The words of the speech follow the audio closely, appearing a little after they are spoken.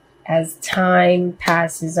as time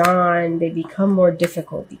passes on, they become more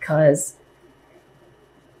difficult because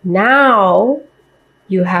now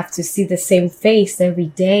you have to see the same face every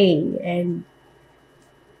day, and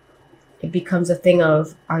it becomes a thing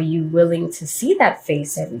of, are you willing to see that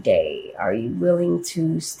face every day? Are you willing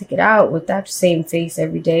to stick it out with that same face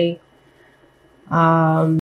every day?